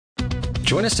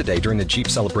Join us today during the Jeep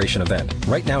Celebration event.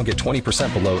 Right now, get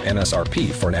 20% below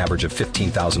MSRP for an average of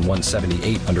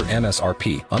 $15,178 under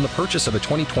MSRP on the purchase of a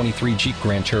 2023 Jeep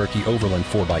Grand Cherokee Overland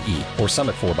 4xE or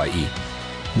Summit 4xE.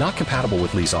 Not compatible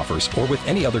with lease offers or with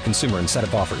any other consumer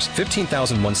incentive offers.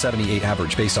 $15,178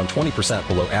 average based on 20%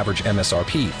 below average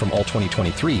MSRP from all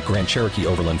 2023 Grand Cherokee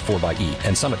Overland 4xE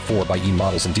and Summit 4xE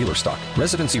models in dealer stock.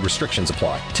 Residency restrictions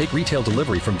apply. Take retail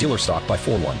delivery from dealer stock by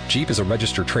 4/1. Jeep is a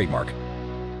registered trademark.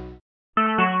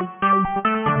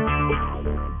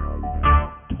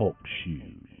 Talk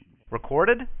shoes.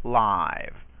 Recorded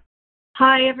live.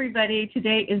 Hi, everybody.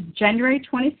 Today is January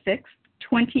 26th.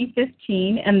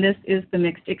 2015, and this is The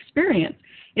Mixed Experience.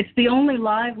 It's the only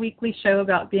live weekly show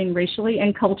about being racially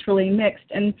and culturally mixed,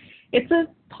 and it's a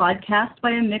podcast by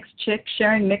a mixed chick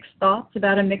sharing mixed thoughts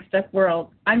about a mixed-up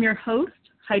world. I'm your host,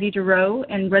 Heidi DeRoe,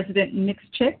 and resident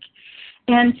mixed chick,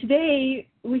 and today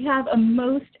we have a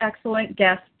most excellent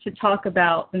guest to talk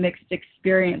about the mixed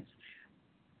experience.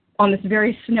 On this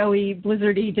very snowy,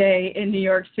 blizzardy day in New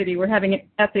York City, we're having an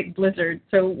epic blizzard,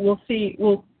 so we'll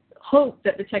hope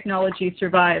that the technology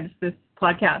survives this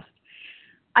podcast.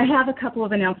 I have a couple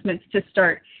of announcements to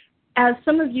start. As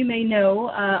some of you may know,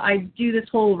 I do this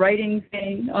whole writing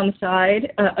thing on the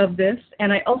side of this,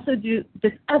 and I also do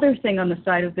this other thing on the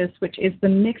side of this, which is the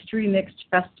Mixed Remixed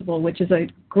Festival, which is a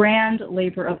grand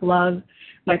labor of love,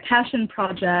 my passion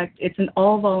project. It's an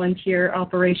all-volunteer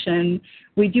operation.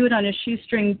 We do it on a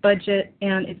shoestring budget,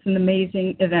 and it's an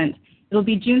amazing event. It'll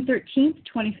be June 13th,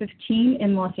 2015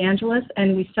 in Los Angeles,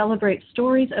 and we celebrate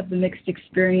stories of the mixed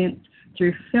experience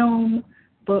through film,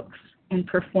 books, and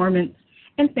performance,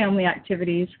 and family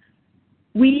activities.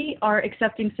 We are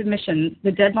accepting submissions.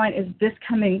 The deadline is this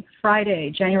coming Friday,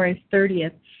 January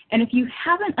 30th. And if you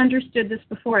haven't understood this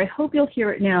before, I hope you'll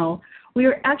hear it now. We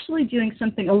are actually doing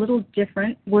something a little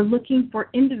different. We're looking for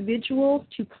individuals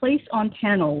to place on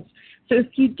panels. So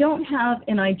if you don't have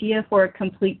an idea for a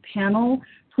complete panel,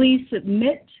 please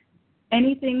submit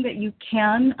anything that you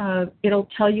can. It'll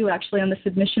tell you actually on the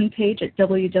submission page at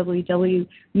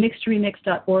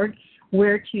www.mixedremix.org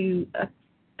where to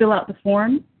fill out the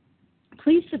form.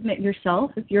 Please submit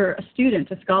yourself if you're a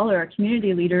student, a scholar, a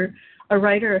community leader, a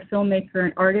writer, a filmmaker,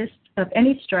 an artist of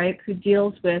any stripe who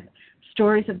deals with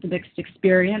stories of the mixed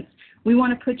experience. We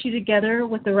want to put you together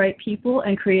with the right people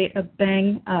and create a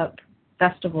bang-up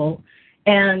festival.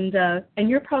 And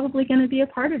you're probably going to be a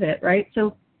part of it, right?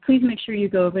 So please make sure you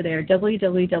go over there,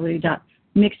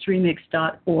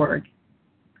 www.mixedremix.org.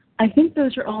 I think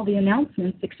those are all the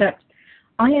announcements, except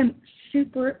I am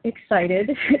super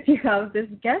excited to have this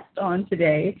guest on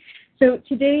today. So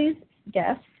today's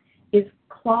guest is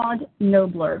Claude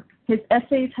Knobler. His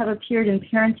essays have appeared in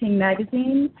Parenting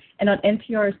Magazine and on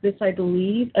NPR's This I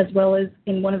Believe, as well as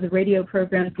in one of the radio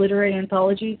program's literary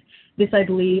anthologies, This I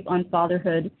Believe on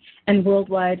Fatherhood, and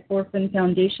Worldwide Orphan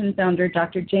Foundation founder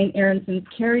Dr. Jane Aronson's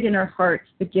Carried in Our Hearts,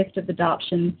 The Gift of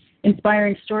Adoption,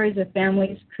 inspiring stories of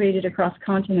families created across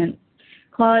continents.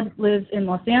 Claude lives in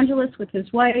Los Angeles with his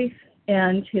wife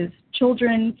and his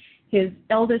children. His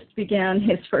eldest began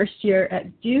his first year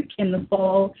at Duke in the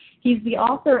fall. He's the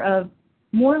author of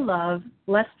More Love,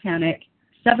 Less Panic,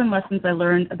 7 Lessons I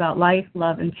Learned About Life,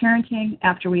 Love, and Parenting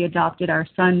After We Adopted Our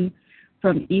Son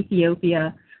from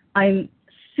Ethiopia. I'm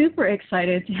super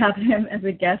excited to have him as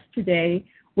a guest today.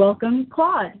 Welcome,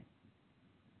 Claude.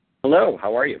 Hello,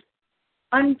 how are you?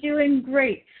 I'm doing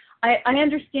great. I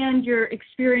understand you're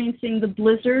experiencing the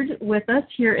blizzard with us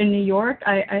here in New York.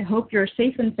 I hope you're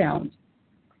safe and sound.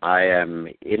 I am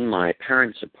in my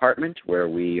parents' apartment where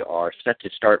we are set to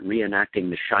start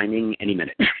reenacting The Shining any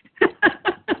minute.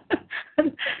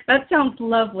 That sounds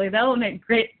lovely. That will make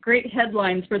great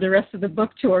headlines for the rest of the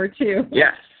book tour, too.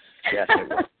 Yes, it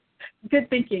will. Good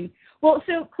thinking. Well,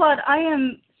 so, Claude, I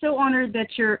am so honored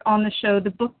that you're on the show.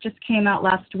 The book just came out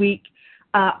last week.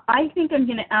 I think I'm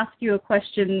going to ask you a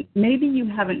question maybe you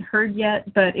haven't heard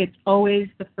yet, but it's always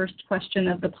the first question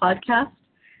of the podcast.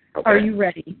 Okay. Are you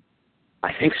ready?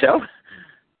 I think so.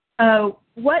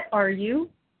 What are you?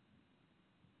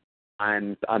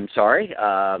 I'm sorry.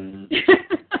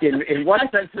 In what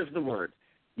sense of the word?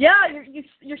 Yeah,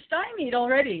 you're stymied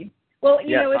already. Well,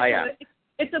 yes, I am.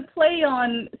 It's a play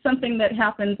on something that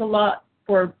happens a lot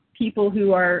for people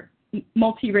who are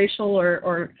multiracial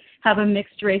or have a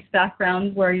mixed race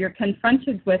background, where you're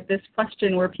confronted with this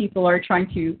question where people are trying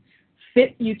to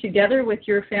fit you together with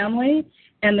your family.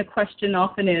 And the question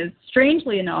often is,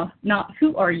 strangely enough, not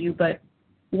who are you, but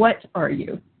what are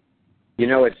you? You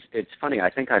know, it's funny. I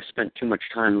think I've spent too much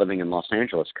time living in Los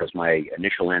Angeles because my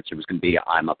initial answer was going to be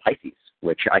I'm a Pisces,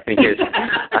 which I think is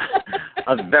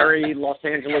a very Los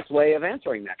Angeles way of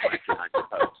answering that question, I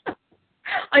suppose.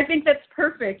 I think that's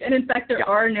perfect. And in fact, there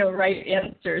are no right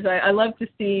answers. I love to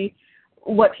see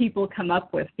what people come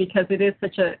up with, because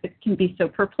it can be so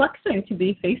perplexing to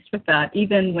be faced with that,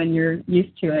 even when you're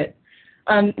used to it.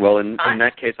 Well, in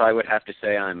that case, I would have to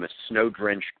say I'm a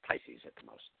snow-drenched Pisces at the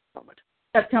moment.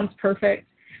 That sounds perfect.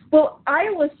 Well, I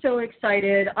was so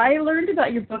excited. I learned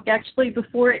about your book actually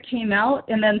before it came out,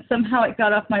 and then somehow it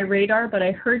got off my radar, but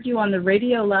I heard you on the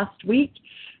radio last week,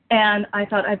 and I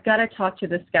thought, I've got to talk to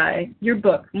this guy. Your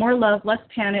book, More Love, Less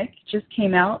Panic, just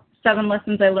came out. 7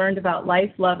 lessons I learned about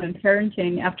life, love, and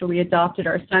parenting after we adopted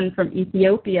our son from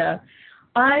Ethiopia.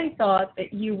 I thought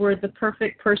that you were the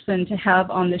perfect person to have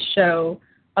on the show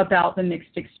about the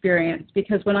mixed experience,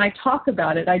 because when I talk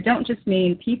about it, I don't just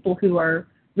mean people who are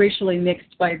racially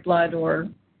mixed by blood or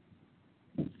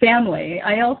family.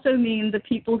 I also mean the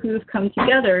people who have come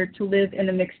together to live in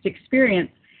a mixed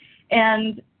experience.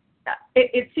 And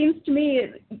it seems to me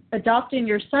adopting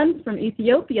your son from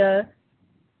Ethiopia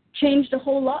changed a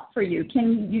whole lot for you.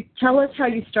 Can you tell us how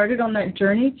you started on that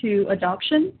journey to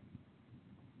adoption?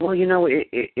 Well,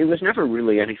 it was never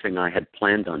really anything I had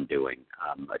planned on doing,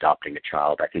 adopting a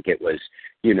child. I think it was,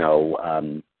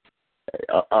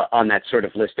 on that sort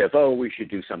of list of, we should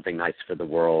do something nice for the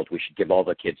world. We should give all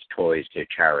the kids toys to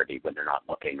charity when they're not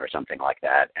looking, or something like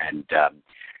that.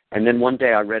 And then one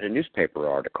day I read a newspaper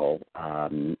article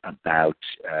about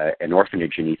an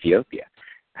orphanage in Ethiopia.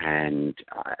 And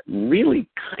really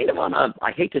kind of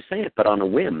I hate to say it, but on a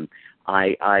whim,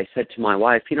 I said to my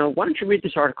wife, why don't you read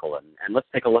this article and let's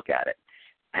take a look at it.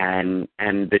 And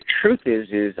the truth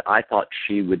is I thought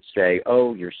she would say,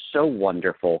 oh, you're so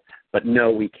wonderful, but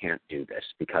no, we can't do this,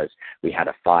 because we had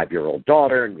a 5-year-old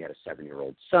daughter and we had a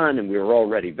 7-year-old son, and we were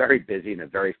already very busy in a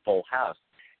very full house.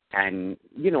 And,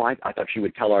 I thought she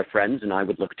would tell our friends and I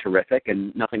would look terrific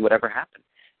and nothing would ever happen.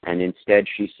 And instead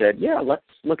she said, yeah, let's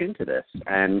look into this.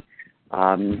 And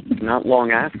not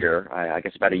long after, I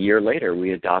guess about a year later,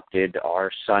 we adopted our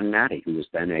son, Nati, who was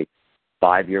then a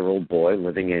 5-year-old boy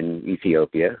living in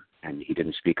Ethiopia, and he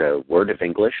didn't speak a word of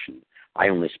English. I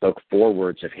only spoke 4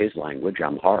 words of his language,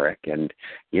 Amharic, and,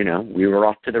 we were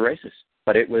off to the races.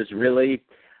 But it was really,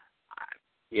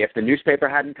 if the newspaper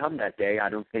hadn't come that day, I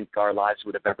don't think our lives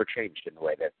would have ever changed in the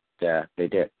way that they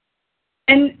did.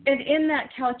 And in that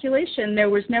calculation, there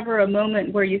was never a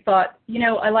moment where you thought,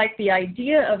 I like the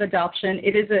idea of adoption.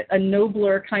 It is a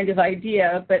nobler kind of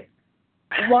idea, but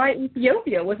why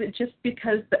Ethiopia? Was it just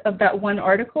because of that one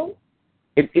article?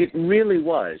 It really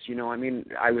was.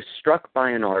 I was struck by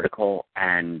an article,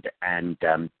 and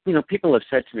people have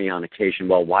said to me on occasion,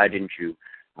 well, why didn't you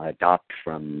adopt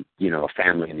from, a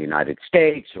family in the United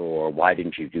States, or why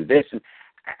didn't you do this?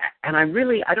 And I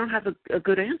don't have a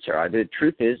good answer. The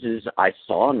truth is I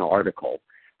saw an article,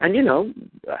 and,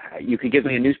 you could give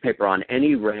me a newspaper on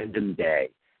any random day,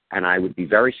 and I would be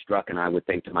very struck, and I would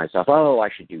think to myself, oh, I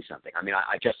should do something.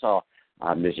 I just saw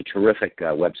there's a terrific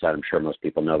website I'm sure most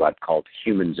people know about called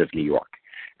Humans of New York.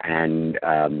 And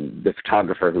the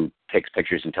photographer who takes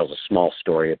pictures and tells a small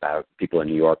story about people in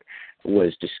New York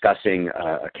was discussing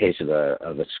a case of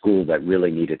a school that really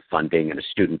needed funding and a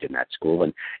student in that school.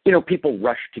 And, people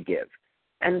rush to give.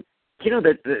 And,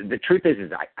 the truth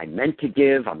is I meant to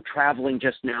give. I'm traveling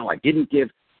just now. I didn't give.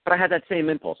 But I had that same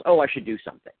impulse. Oh, I should do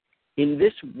something. In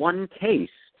this one case,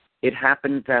 it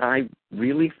happened that I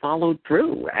really followed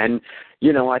through. And,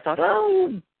 I thought,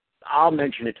 oh, I'll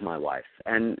mention it to my wife.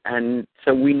 And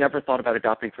so we never thought about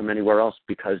adopting from anywhere else,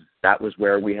 because that was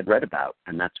where we had read about,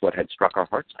 and that's what had struck our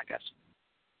hearts, I guess.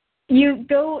 You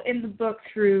go in the book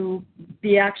through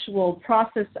the actual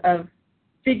process of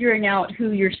figuring out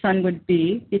who your son would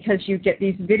be, because you get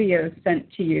these videos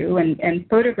sent to you and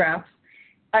photographs.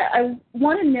 I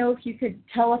want to know if you could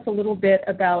tell us a little bit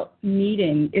about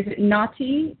meeting. Is it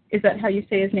Nati? Is that how you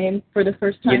say his name for the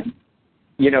first time?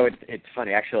 It's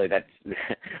funny. Actually, that's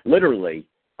literally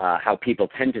how people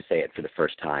tend to say it for the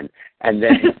first time, and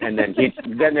then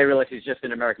then they realize he's just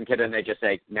an American kid, and they just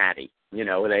say Natty.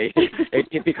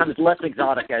 It becomes less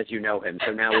exotic as you know him.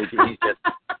 So now he's just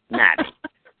Natty.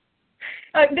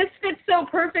 This fits so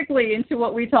perfectly into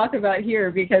what we talk about here,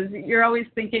 because you're always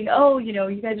thinking, oh, you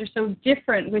guys are so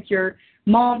different with your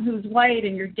mom who's white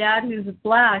and your dad who's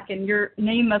black, and your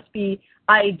name must be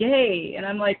Ide, and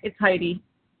I'm like, it's Heidi.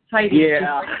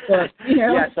 Yeah.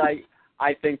 Yes,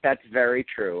 I think that's very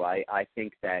true. I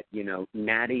think that,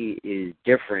 Natty is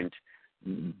different,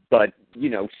 but,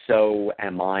 so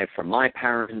am I from my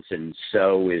parents, and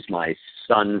so is my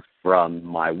son from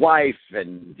my wife,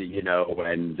 and,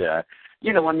 the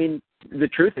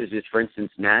truth is, for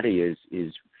instance, Natty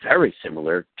is very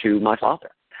similar to my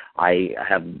father. I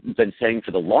have been saying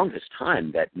for the longest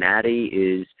time that Natty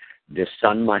is this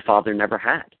son my father never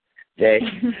had.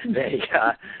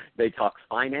 They talk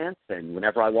finance, and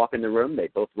whenever I walk in the room, they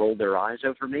both roll their eyes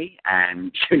over me,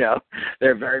 and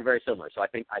they're very, very similar. So I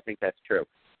think that's true.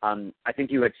 I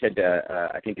think you had said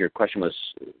I think your question was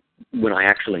when I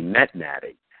actually met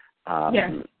Nati.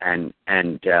 Yes. And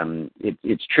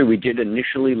it's true. We did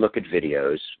initially look at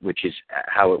videos, which is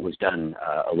how it was done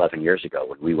 11 years ago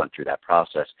when we went through that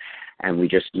process, and we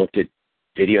just looked at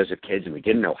videos of kids, and we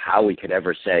didn't know how we could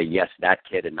ever say yes, that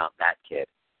kid and not that kid.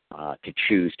 To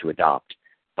choose to adopt,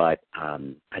 but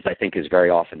as I think is very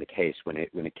often the case, when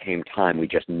it came time, we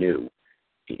just knew.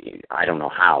 I don't know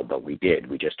how, but we did.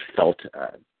 We just felt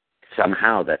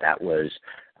somehow that was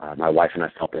my wife and I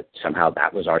felt that somehow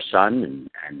that was our son,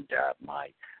 and my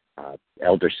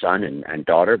elder son and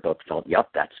daughter both felt, yep,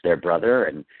 that's their brother,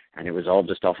 and it was all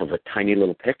just off of a tiny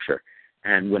little picture.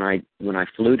 And when I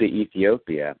flew to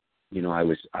Ethiopia, I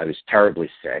was terribly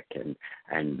sick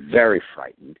and very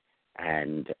frightened.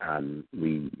 And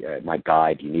my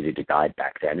guide, you needed a guide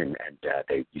back then, and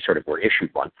you sort of were issued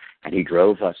one, and he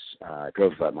drove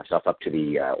myself up to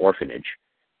the orphanage,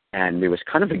 and there was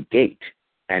kind of a gate,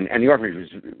 and the orphanage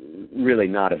was really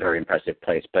not a very impressive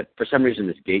place, but for some reason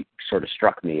this gate sort of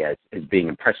struck me as being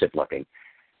impressive looking,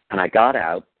 and I got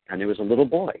out, and there was a little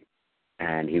boy,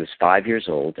 and he was 5 years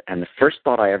old, and the first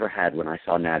thought I ever had when I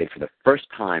saw Nati for the first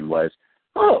time was,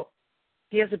 oh,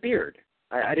 he has a beard.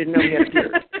 I didn't know he had a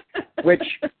beard. Which,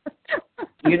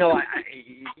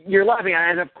 you're laughing,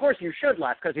 and of course you should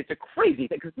laugh because it's a crazy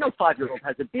thing, because no 5-year-old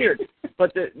has a beard.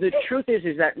 But the truth is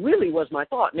that really was my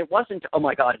thought, and it wasn't, oh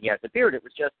my God, he has a beard. It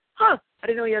was just, I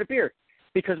didn't know he had a beard.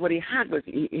 Because what he had was,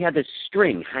 he had this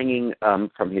string hanging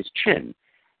from his chin.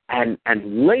 And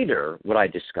later, what I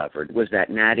discovered was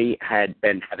that Nati had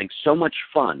been having so much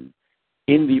fun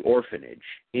in the orphanage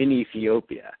in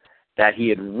Ethiopia that he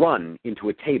had run into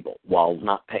a table while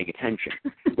not paying attention,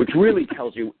 which really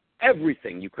tells you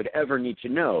everything you could ever need to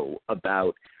know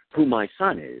about who my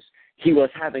son is. He was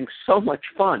having so much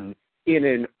fun in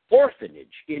an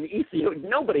orphanage in Ethiopia.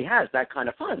 Nobody has that kind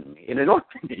of fun in an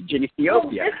orphanage in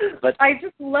Ethiopia. Well, I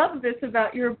just love this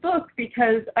about your book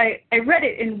because I read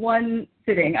it in one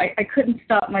sitting. I couldn't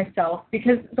stop myself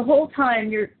because the whole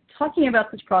time you're talking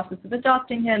about this process of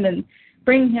adopting him and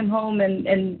bringing him home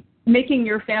and making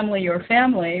your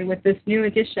family with this new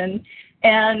addition.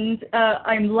 And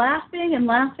I'm laughing,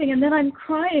 and then I'm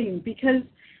crying because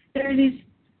there are these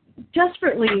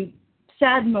desperately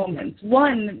sad moments.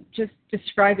 One, just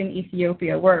describing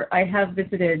Ethiopia, where I have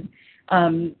visited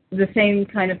the same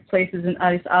kind of places in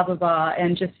Addis Ababa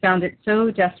and just found it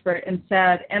so desperate and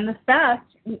sad. And the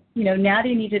fact,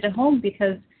 Nati needed a home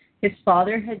because his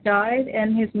father had died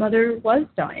and his mother was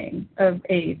dying of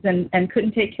AIDS and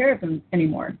couldn't take care of him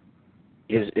anymore.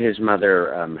 His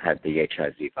mother had the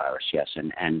HIV virus, yes,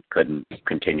 and couldn't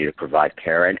continue to provide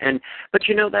care. But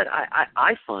that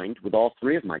I find with all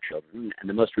three of my children, and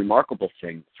the most remarkable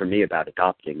thing for me about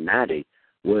adopting Nati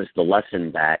was the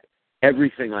lesson that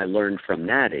everything I learned from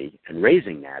Nati and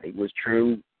raising Nati was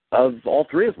true of all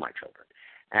three of my children.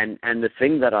 And the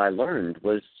thing that I learned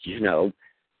was,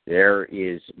 there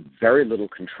is very little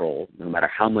control, no matter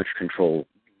how much control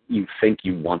you think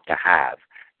you want to have.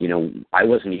 I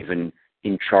wasn't even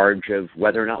in charge of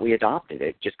whether or not we adopted.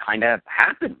 It just kind of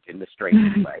happened in the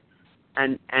strangest way.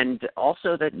 And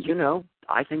also that,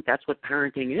 I think that's what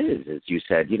parenting is. As you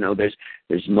said,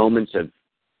 there's moments of,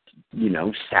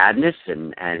 sadness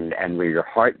and where your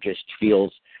heart just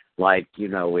feels like,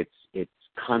 it's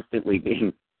constantly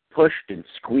being pushed and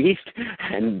squeezed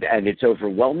and it's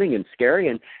overwhelming and scary,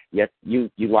 and yet you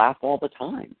laugh all the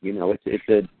time.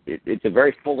 It's a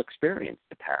very full experience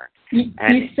to parent.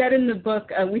 You said in the book,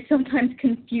 we sometimes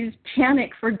confuse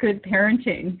panic for good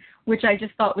parenting, which I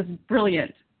just thought was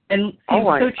brilliant and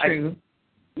so true.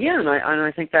 And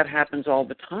I think that happens all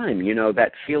the time.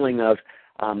 That feeling of,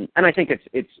 and I think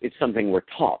it's something we're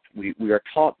taught. We are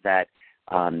taught that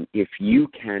if you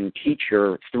can teach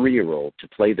your 3-year-old to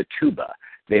play the tuba,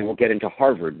 they will get into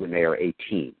Harvard when they are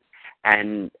 18.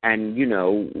 And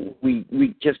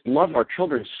we just love our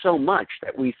children so much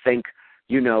that we think,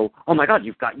 oh my God,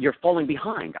 you're falling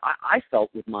behind. I felt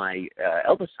with my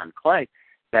eldest son, Clay,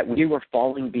 that we were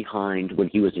falling behind when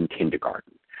he was in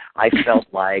kindergarten. I felt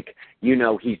like,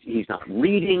 he's not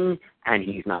reading and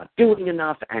he's not doing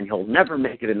enough and he'll never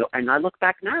make it. And I look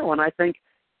back now and I think,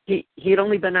 he had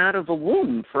only been out of a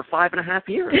womb for 5.5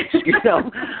 years.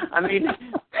 I mean,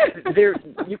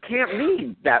 you can't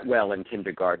read that well in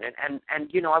kindergarten. And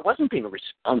I wasn't being a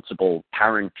responsible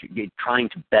parent trying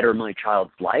to better my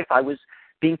child's life. I was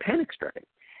being panic-stricken.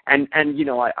 And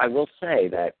I will say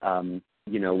that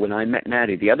when I met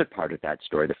Nati, the other part of that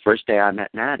story, the first day I met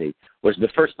Nati, was the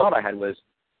first thought I had was,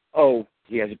 oh,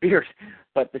 he has a beard.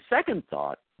 But the second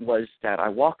thought was that I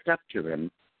walked up to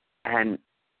him and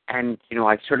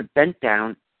I sort of bent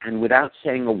down, and without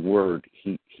saying a word,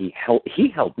 he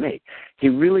held me. He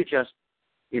really just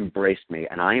embraced me,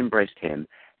 and I embraced him,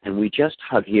 and we just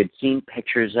hugged. He had seen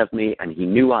pictures of me, and he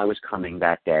knew I was coming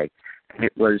that day, and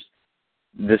it was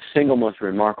the single most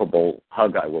remarkable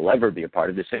hug I will ever be a part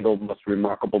of, the single most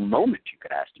remarkable moment you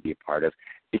could ask to be a part of,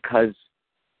 because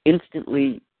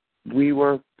instantly we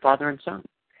were father and son.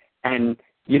 And,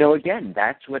 again,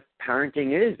 that's what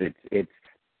parenting is. It's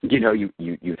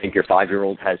you think your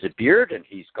 5-year-old has a beard and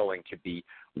he's going to be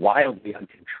wildly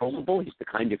uncontrollable. He's the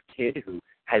kind of kid who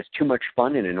has too much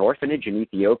fun in an orphanage in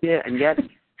Ethiopia, and yet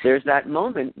there's that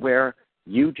moment where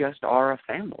you just are a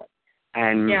family.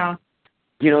 And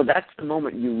that's the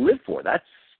moment you live for.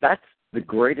 That's the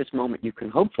greatest moment you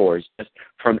can hope for, is just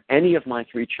from any of my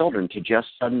 3 children to just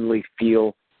suddenly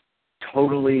feel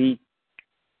totally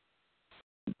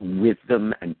with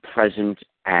them and present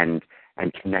and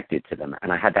connected to them.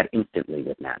 And I had that instantly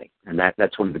with Nati. And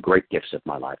that's one of the great gifts of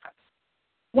my life.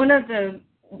 One of the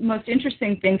most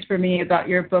interesting things for me about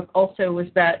your book also was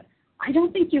that I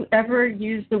don't think you ever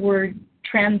use the word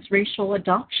transracial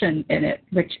adoption in it,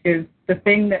 which is the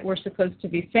thing that we're supposed to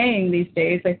be saying these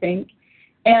days, I think.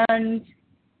 And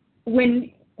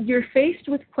when you're faced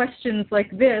with questions like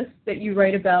this that you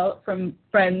write about from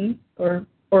friends or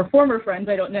former friends,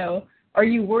 I don't know, are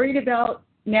you worried about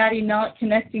Nati not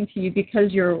connecting to you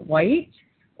because you're white?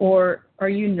 Or are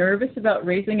you nervous about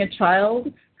raising a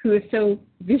child who is so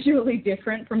visually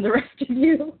different from the rest of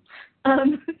you?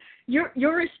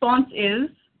 Your response is,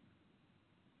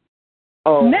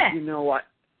 meh. You know what?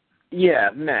 Yeah,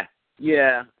 meh.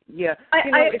 Yeah.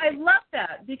 I love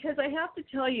that, because I have to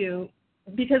tell you,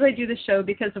 because I do the show,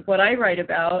 because of what I write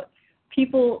about,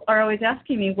 people are always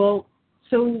asking me, well,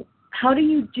 so how do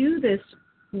you do this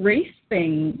race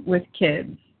thing with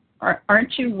kids?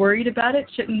 Aren't you worried about it?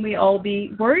 Shouldn't we all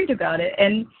be worried about it?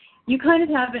 And you kind of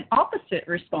have an opposite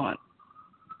response.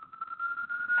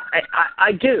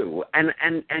 I do, and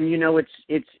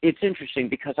it's interesting,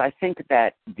 because I think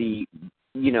that the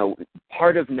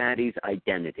part of Nati's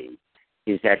identity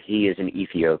is that he is an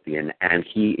Ethiopian, and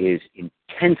he is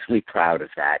intensely proud of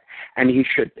that, and he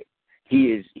should be.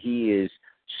 He is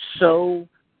so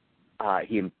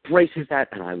he embraces that,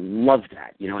 and I love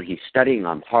that. And he's studying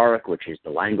Amharic, which is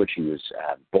the language he was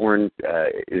born,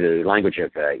 the language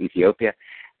of Ethiopia.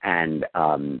 And,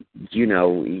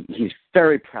 he's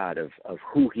very proud of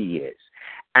who he is.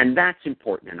 And that's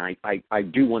important. And I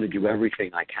do want to do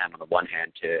everything I can on the one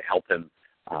hand to help him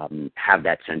have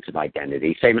that sense of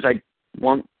identity, same as I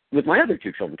want with my other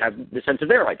 2 children to have the sense of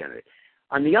their identity.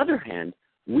 On the other hand,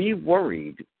 we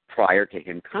worried prior to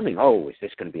him coming, is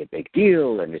this going to be a big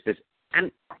deal? And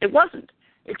it wasn't.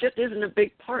 It just isn't a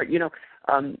big part.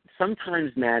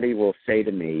 Sometimes Nati will say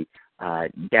to me,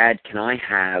 Dad, can I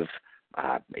have,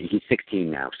 he's 16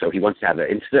 now, so he wants to have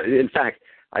in fact,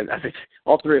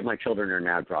 all 3 of my children are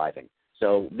now driving.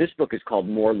 So this book is called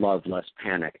More Love, Less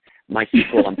Panic. My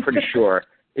sequel, I'm pretty sure,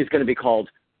 is going to be called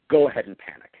Go Ahead and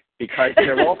Panic, because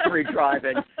they're all 3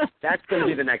 driving. That's going to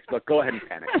be the next book, Go Ahead and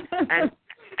Panic.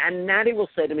 And Nati will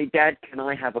say to me, Dad, can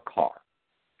I have a car?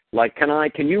 Like,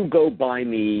 can you go buy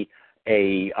me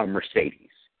a Mercedes?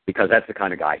 Because that's the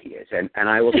kind of guy he is. And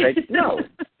I will say, no,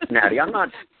 Nati, I'm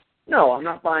not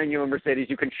buying you a Mercedes.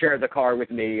 You can share the car with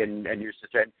me and your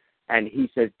sister. And he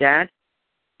says, Dad,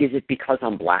 is it because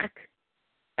I'm black?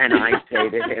 And I say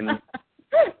to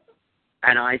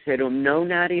him, no,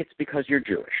 Nati, it's because you're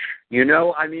Jewish.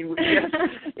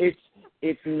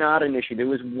 It's not an issue. There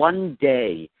was one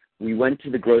day we went to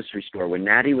the grocery store when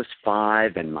Nati was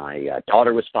 5 and my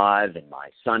daughter was 5 and my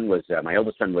son was, my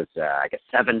oldest son was,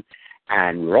 7.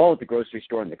 And we were all at the grocery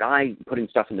store, and the guy putting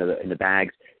stuff in the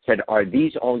bags said, are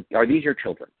these your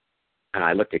children? And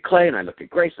I looked at Clay, and I looked at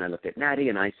Grace, and I looked at Nati,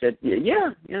 and I said, yeah,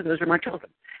 those are my children.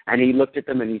 And he looked at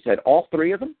them, and he said, all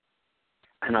 3 of them?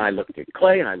 And I looked at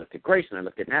Clay, and I looked at Grace, and I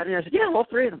looked at Nati, and I said, yeah, all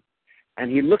 3 of them.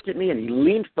 And he looked at me, and he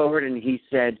leaned forward, and he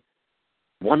said,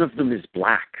 one of them is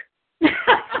black.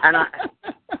 And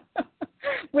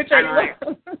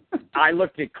I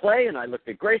looked at Clay, and I looked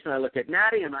at Grace, and I looked at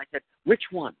Nati, and I said, which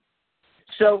one?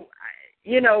 So,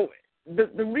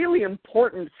 the really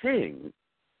important thing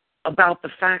about the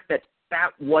fact that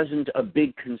wasn't a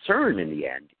big concern in the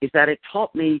end is that it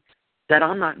taught me that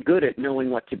I'm not good at knowing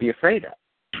what to be afraid of.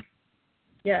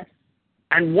 Yes.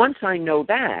 And once I know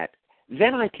that,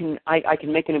 then I can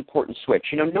make an important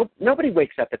switch. Nobody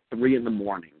wakes up at 3 a.m.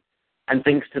 and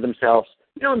thinks to themselves,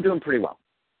 I'm doing pretty well.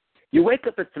 You wake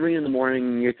up at 3 in the morning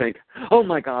and you think, oh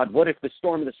my God, what if the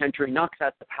storm of the century knocks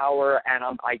out the power,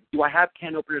 and do I have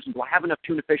can openers, and do I have enough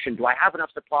tuna fish, and do I have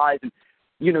enough supplies? And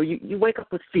you wake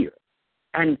up with fear,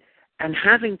 and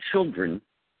having children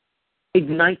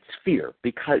ignites fear,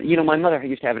 because my mother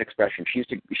used to have an expression. She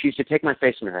used to take my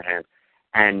face in her hand,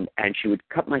 and she would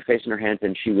cup my face in her hands,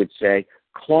 and she would say,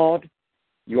 Claude,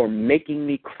 you're making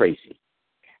me crazy.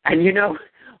 And it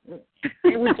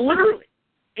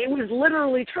was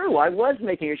literally true. I was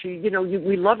making her.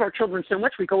 We love our children so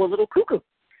much we go a little cuckoo,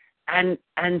 and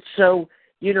so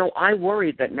I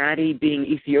worried that Nati, being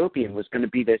Ethiopian, was going to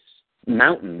be this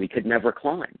mountain we could never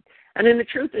climb. And then the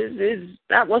truth is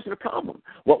that wasn't a problem.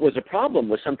 What was a problem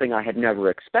was something I had never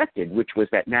expected, which was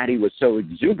that Nati was so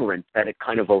exuberant that it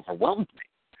kind of overwhelmed me.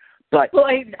 But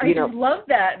I love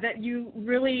that you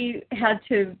really had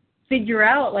to figure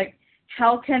out, like,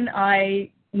 how can I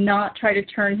not try to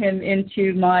turn him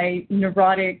into my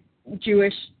neurotic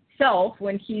Jewish self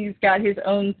when he's got his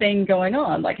own thing going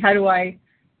on? Like, how do I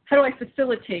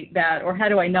facilitate that, or how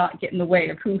do I not get in the way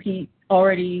of who he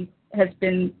already has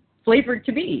been flavored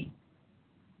to be?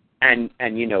 And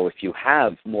if you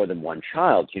have more than one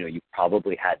child, you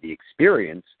probably had the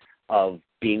experience of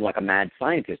being like a mad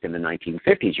scientist in the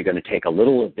 1950s. You're going to take a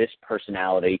little of this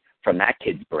personality from that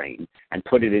kid's brain and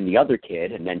put it in the other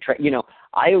kid, and then try.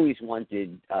 I always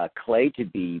wanted Clay to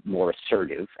be more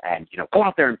assertive and go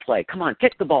out there and play. Come on,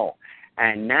 kick the ball.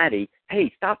 And Nati,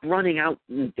 hey, stop running out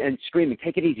and screaming.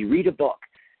 Take it easy. Read a book.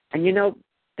 And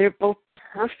they're both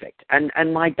perfect. And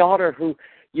my daughter, who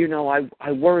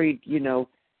I worried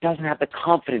doesn't have the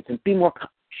confidence and be more.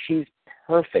 She's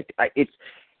perfect.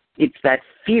 It's that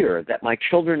fear that my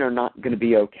children are not going to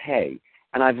be okay.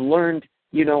 And I've learned,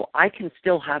 I can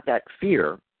still have that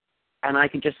fear, and I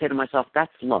can just say to myself,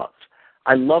 that's love.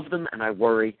 I love them and I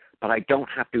worry, but I don't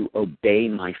have to obey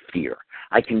my fear.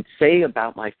 I can say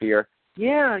about my fear,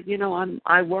 yeah,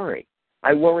 I worry.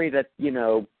 I worry that,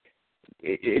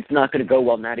 it's not going to go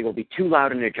well. Nati will be too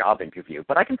loud in a job interview.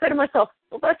 But I can say to myself,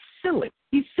 well, that's silly.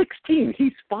 He's 16.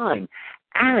 He's fine.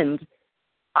 And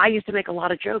I used to make a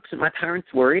lot of jokes, and my parents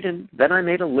worried, and then I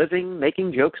made a living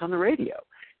making jokes on the radio.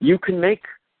 You can make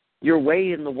your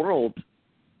way in the world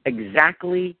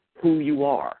exactly who you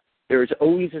are. There is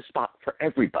always a spot for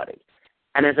everybody.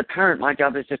 And as a parent, my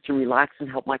job is just to relax and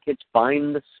help my kids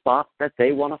find the spot that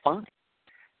they want to find.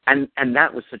 And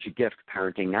that was such a gift,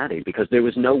 parenting Nati, because there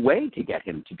was no way to get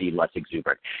him to be less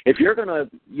exuberant. If you're going to,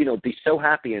 be so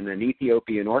happy in an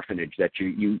Ethiopian orphanage that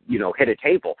you hit a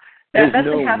table, that's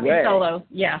no a happy way. Solo,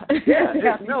 yeah. Yeah,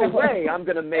 there's no way I'm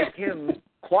going to make him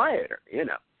quieter,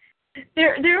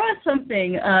 There was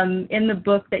something in the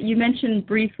book that you mentioned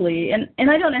briefly, and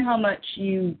I don't know how much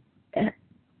you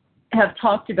have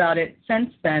talked about it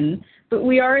since then, but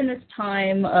we are in this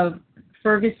time of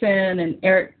Ferguson and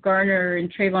Eric Garner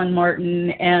and Trayvon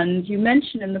Martin, and you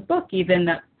mentioned in the book even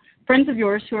that friends of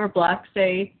yours who are Black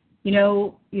say, you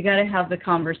got to have the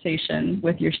conversation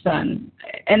with your son.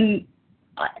 And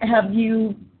have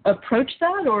you approached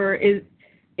that, or is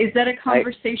that a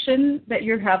conversation that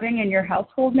you're having in your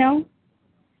household now?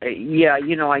 Yeah,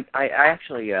 I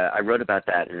actually I wrote about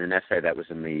that in an essay that was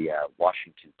in the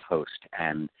Washington Post,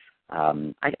 and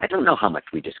I don't know how much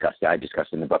we discussed it. I discussed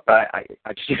it in the book, but I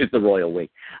just used the royal we.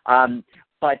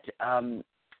 But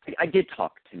I did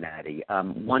talk to Nati.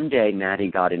 One day, Nati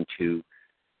got into.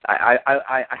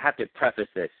 I have to preface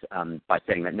this by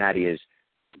saying that Nati is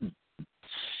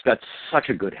got such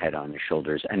a good head on his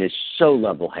shoulders and is so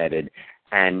level-headed,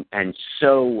 and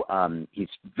so he's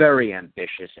very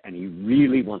ambitious, and he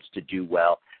really wants to do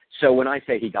well. So when I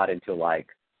say he got into like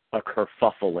a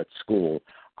kerfuffle at school,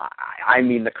 I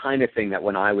mean the kind of thing that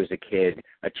when I was a kid,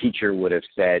 a teacher would have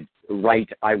said, right,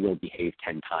 I will behave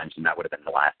 10 times, and that would have been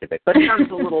the last of it. But it sounds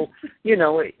a little,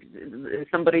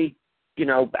 somebody,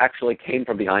 actually came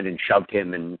from behind and shoved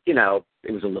him, and,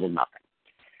 it was a little nothing.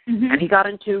 Mm-hmm. And he got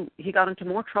into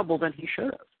more trouble than he should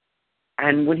have.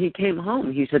 And when he came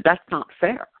home, he said, that's not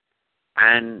fair.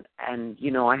 And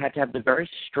I had to have the very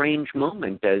strange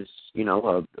moment as,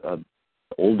 a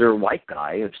older white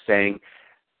guy of saying,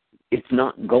 it's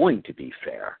not going to be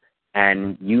fair,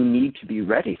 and you need to be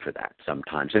ready for that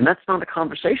sometimes. And that's not a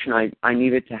conversation I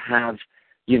needed to have,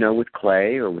 with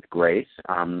Clay or with Grace,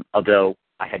 although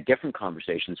I had different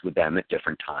conversations with them at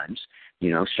different times.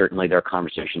 Certainly there are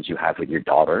conversations you have with your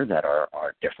daughter that are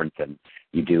different than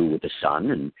you do with the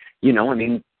son. And,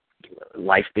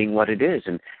 life being what it is.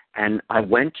 And I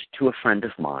went to a friend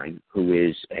of mine who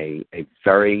is a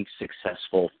very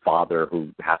successful father who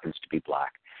happens to be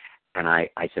Black. And I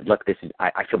said, look,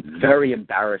 I feel very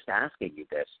embarrassed asking you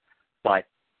this, but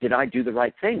did I do the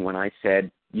right thing when I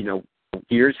said,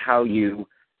 here's how you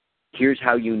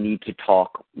need to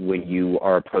talk when you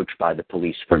are approached by the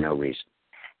police for no reason.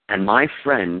 And my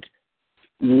friend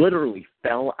literally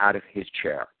fell out of his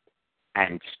chair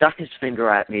and stuck his finger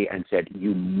at me and said,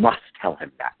 you must tell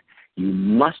him that. You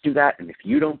must do that, and if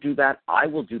you don't do that, I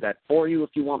will do that for you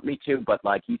if you want me to. But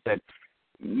like he said,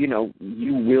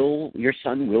 your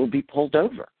son will be pulled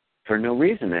over for no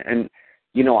reason. And,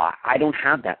 I don't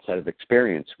have that sort of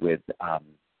experience with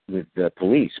the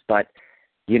police, but,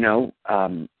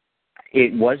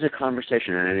 it was a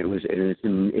conversation, and it was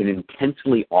an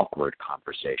intensely awkward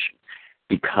conversation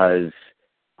because,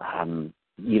 I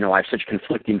have such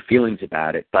conflicting feelings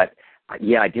about it. But,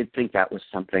 I did think that was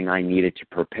something I needed to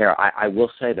prepare. I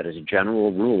will say that as a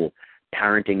general rule,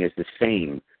 parenting is the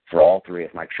same for all three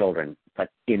of my children. But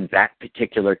in that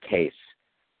particular case,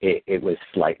 it was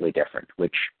slightly different,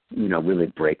 which, really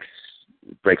breaks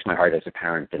my heart as a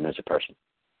parent and as a person.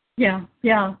 Yeah,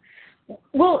 yeah.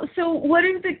 Well, so what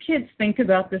do the kids think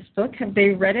about this book? Have they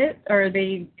read it? Are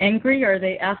they angry? Are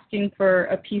they asking for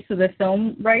a piece of the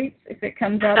film rights if it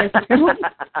comes out as a film?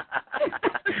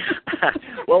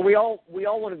 Well, we all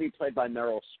want to be played by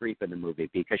Meryl Streep in the movie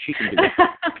because she can do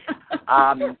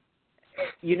it.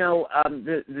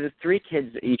 The three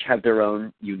kids each have their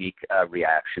own unique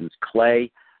reactions.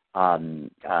 Clay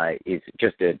is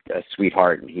just a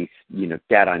sweetheart, and he's,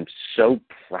 Dad, I'm so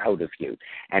proud of you.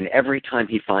 And every time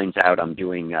he finds out I'm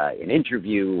doing an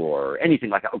interview or anything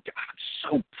like that, I'm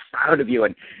so proud of you.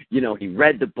 And, he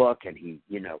read the book, and he,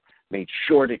 made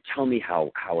sure to tell me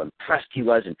how impressed he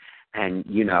was. And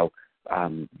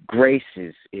Grace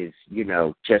is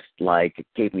just like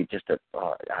gave me just a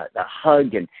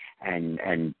hug, and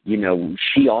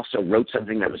she also wrote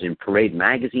something that was in Parade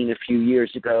magazine a few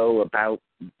years ago about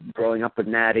growing up with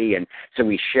Nati, and so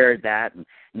we shared that. And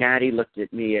Nati looked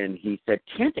at me and he said,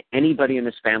 "Can't anybody in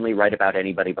this family write about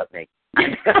anybody but me?"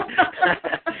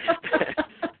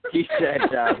 He said,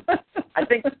 I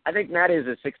think Nati, as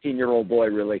a 16-year-old boy,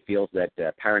 really feels that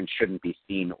parents shouldn't be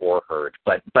seen or heard,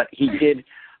 but he did.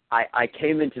 I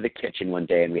came into the kitchen one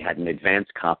day and we had an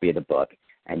advanced copy of the book,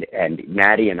 and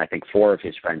Nati and I think four of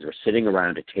his friends were sitting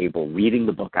around a table reading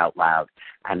the book out loud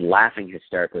and laughing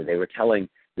hysterically. They were telling,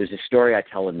 there's a story I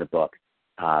tell in the book,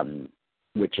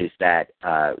 which is that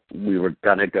we were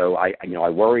going to go, I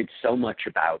worried so much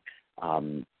about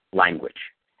language.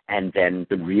 And then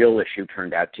the real issue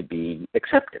turned out to be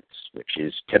acceptance, which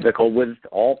is typical with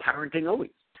all parenting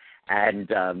always.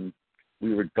 And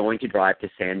we were going to drive to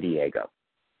San Diego.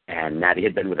 And Nati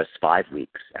had been with us 5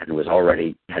 weeks and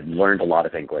had learned a lot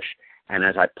of English. And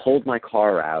as I pulled my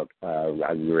car out,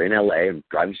 we were in L.A. and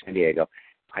driving to San Diego,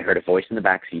 I heard a voice in the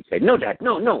back seat say, "No, Dad,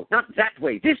 no, not that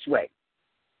way, this way."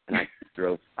 And I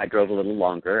drove a little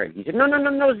longer, and he said,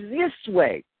 no, this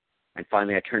way. And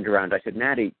finally I turned around. I said,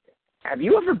 "Nati, have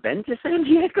you ever been to San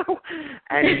Diego?"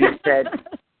 And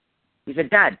he said,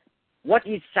 "Dad, what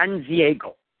is San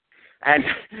Diego?"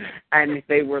 And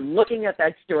they were looking at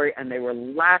that story and they were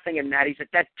laughing, and Nati said,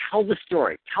 "Dad, tell the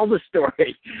story.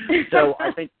 So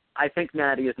I think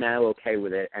Nati is now okay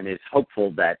with it and is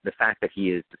hopeful that the fact that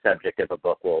he is the subject of a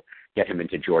book will get him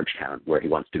into Georgetown, where he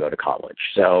wants to go to college.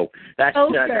 So that's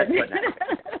good. That's what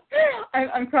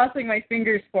I'm crossing my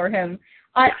fingers for him.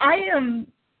 I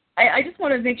just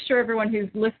want to make sure everyone who's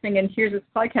listening and hears this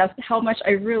podcast how much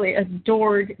I really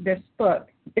adored this book.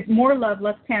 It's More Love,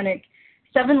 Less Panic,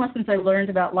 7 Lessons I Learned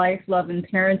About Life, Love, and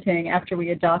Parenting after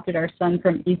we adopted our son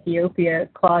from Ethiopia,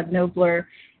 Claude Knobler.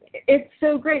 It's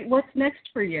so great. What's next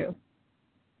for you?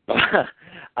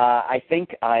 I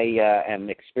think I am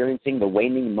experiencing the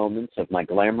waning moments of my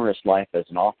glamorous life as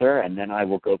an author, and then I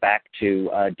will go back to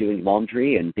doing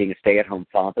laundry and being a stay-at-home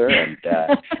father. And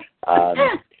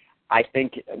I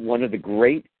think one of the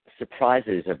great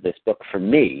surprises of this book for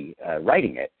me,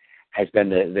 writing it, has been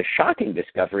the shocking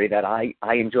discovery that I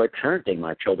enjoy parenting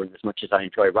my children as much as I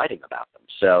enjoy writing about them.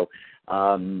 So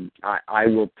I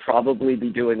will probably be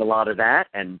doing a lot of that,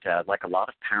 and like a lot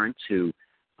of parents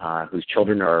whose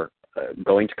children are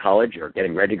going to college or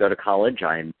getting ready to go to college,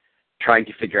 I'm trying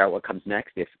to figure out what comes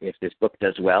next. If this book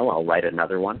does well, I'll write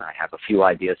another one. I have a few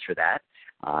ideas for that.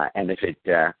 And if it,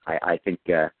 I think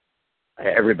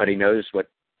everybody knows what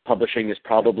publishing is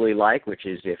probably like, which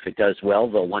is if it does well,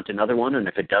 they'll want another one, and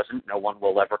if it doesn't, no one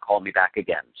will ever call me back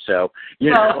again. So,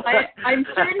 I'm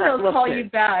sure they'll call you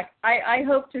back. I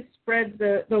hope to spread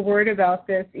the word about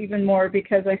this even more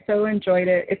because I so enjoyed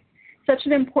it. It's such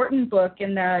an important book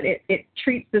in that it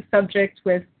treats the subject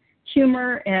with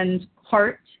humor and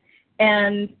heart,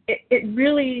 and it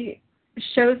really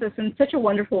shows us in such a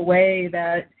wonderful way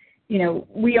that,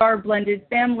 we are blended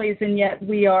families, and yet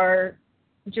we are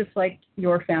just like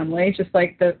your family, just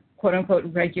like the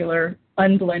quote-unquote regular,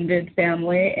 unblended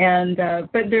family, and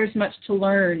but there's much to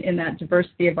learn in that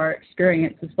diversity of our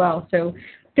experience as well. So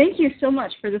thank you so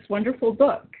much for this wonderful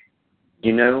book.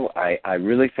 You know, I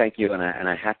really thank you, and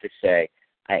I have to say,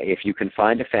 if you can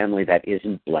find a family that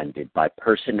isn't blended by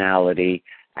personality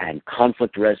and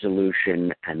conflict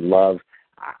resolution and love,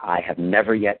 I have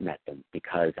never yet met them,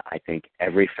 because I think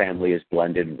every family is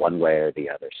blended one way or the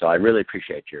other. So I really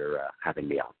appreciate your having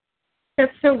me on.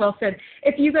 That's so well said.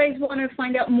 If you guys want to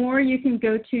find out more, you can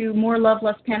go to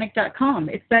morelovelesspanic.com.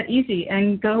 It's that easy,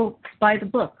 and go buy the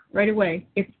book right away.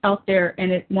 It's out there,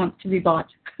 and it wants to be bought.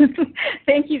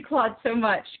 Thank you, Claude, so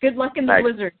much. Good luck in the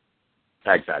blizzard.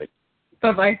 Thanks, Nati.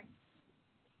 Bye-bye.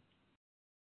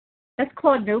 That's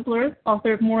Claude Knobler,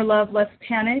 author of More Love, Less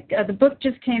Panic. The book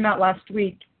just came out last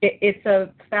week. It's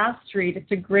a fast read.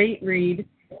 It's a great read.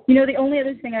 You know, the only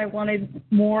other thing I wanted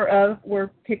more of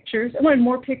were pictures. I wanted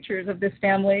more pictures of this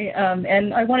family,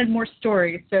 and I wanted more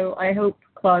stories. So I hope,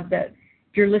 Claude, that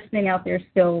if you're listening out there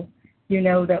still, you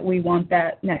know that we want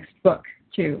that next book,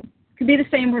 too. It could be the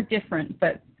same or different,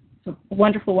 but it's a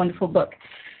wonderful, wonderful book.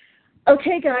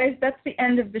 Okay, guys, that's the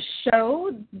end of the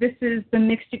show. This is The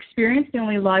Mixed Experience, the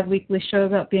only live weekly show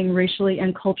about being racially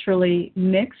and culturally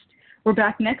mixed. We're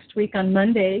back next week on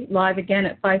Monday, live again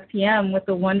at 5 p.m. with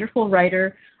the wonderful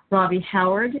writer Robbie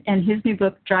Howard and his new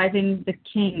book, Driving the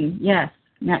King. Yes,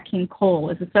 Nat King Cole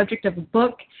is the subject of a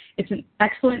book. It's an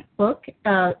excellent book.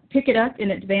 Pick it up in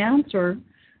advance, or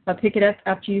pick it up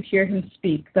after you hear him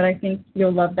speak, but I think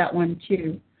you'll love that one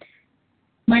too.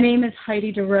 My name is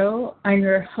Heidi DeRoe. I'm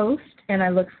your host, and I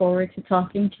look forward to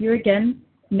talking to you again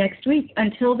next week.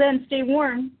 Until then, stay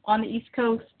warm on the East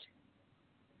Coast.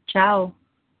 Ciao.